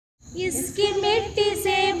इसकी मिट्टी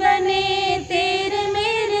से बने तेरे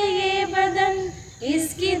मेरे ये बदन,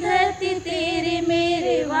 इसकी धरती तेरे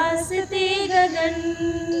मेरे वास्ते गगन।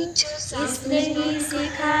 इसने ही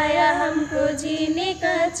सिखाया हमको जीने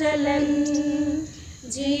का चलन,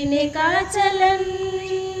 जीने का चलन।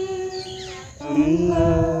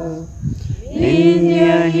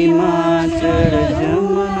 विंध्य हिमाचल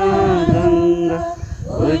जमुना गंगा,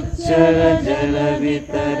 उच्चल जल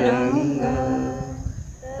वितरंगा,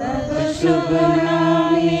 तब शुभ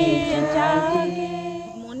नामे जागे।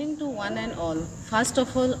 Good morning to one and all. First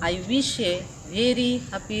of all, I wish a very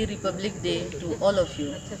happy Republic Day to all of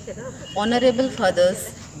you. Honorable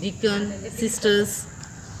fathers, deacon, sisters,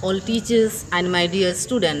 all teachers and my dear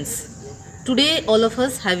students. Today all of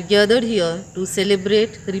us have gathered here to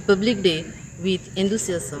celebrate Republic Day with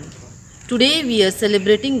enthusiasm. Today we are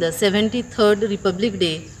celebrating the 73rd Republic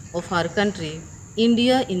Day of our country,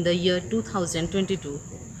 India, in the year 2022.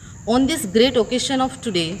 On this great occasion of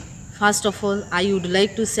today, first of all, I would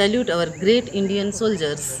like to salute our great Indian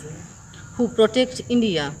soldiers who protect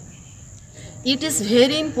India. It is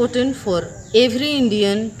very important for every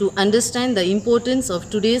Indian to understand the importance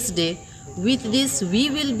of today's day. With this,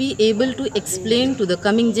 we will be able to explain to the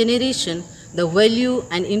coming generation the value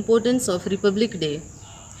and importance of Republic Day.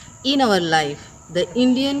 In our life, the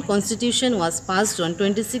Indian Constitution was passed on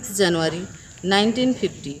 26 January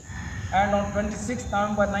 1950. And on 26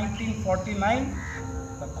 November 1949,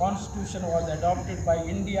 the Constitution was adopted by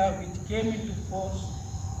India, which came into force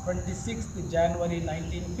 26th January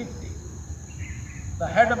 1950. The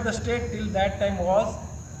head of the state till that time was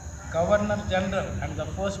Governor General, and the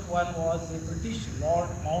first one was a British Lord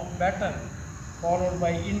Mountbatten, followed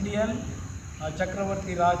by Indian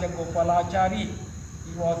Chakravarti Raja Gopalachari.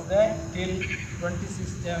 He was there till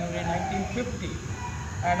 26 January 1950.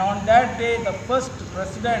 And on that day, the first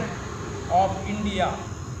president of India,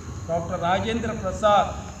 Dr. Rajendra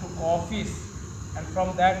Prasad, took office, and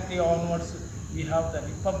from that day onwards we have the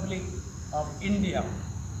Republic of India.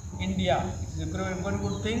 India is a very, very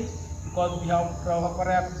good thing, because we have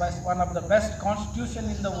perhaps one of the best constitution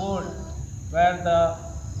in the world, where the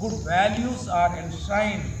good values are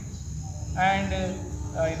enshrined. And in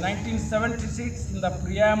 1976, in the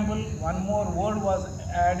preamble, one more word was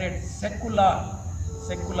added: secular.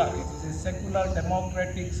 Secular. It is a secular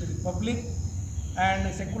democratic republic,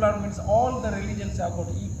 and secular means all the religions have got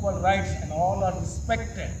equal rights and all are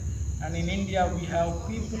respected. And in India we have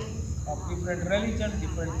people of different religion,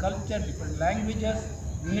 different culture, different languages,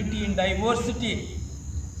 unity in diversity.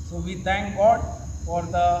 So we thank God for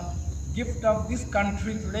the gift of this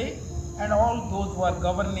country today, and all those who are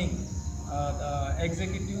governing, the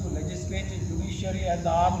executive, legislative, judiciary and the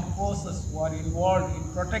armed forces who are involved in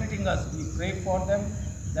protecting us. We pray for them,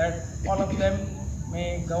 that all of them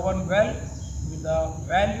may govern well with the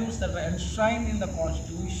values that are enshrined in the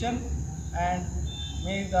Constitution, and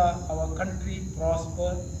may our country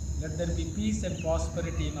prosper. Let there be peace and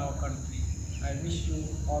prosperity in our country. I wish you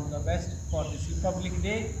all the best for this Republic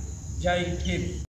Day. Jai Hind.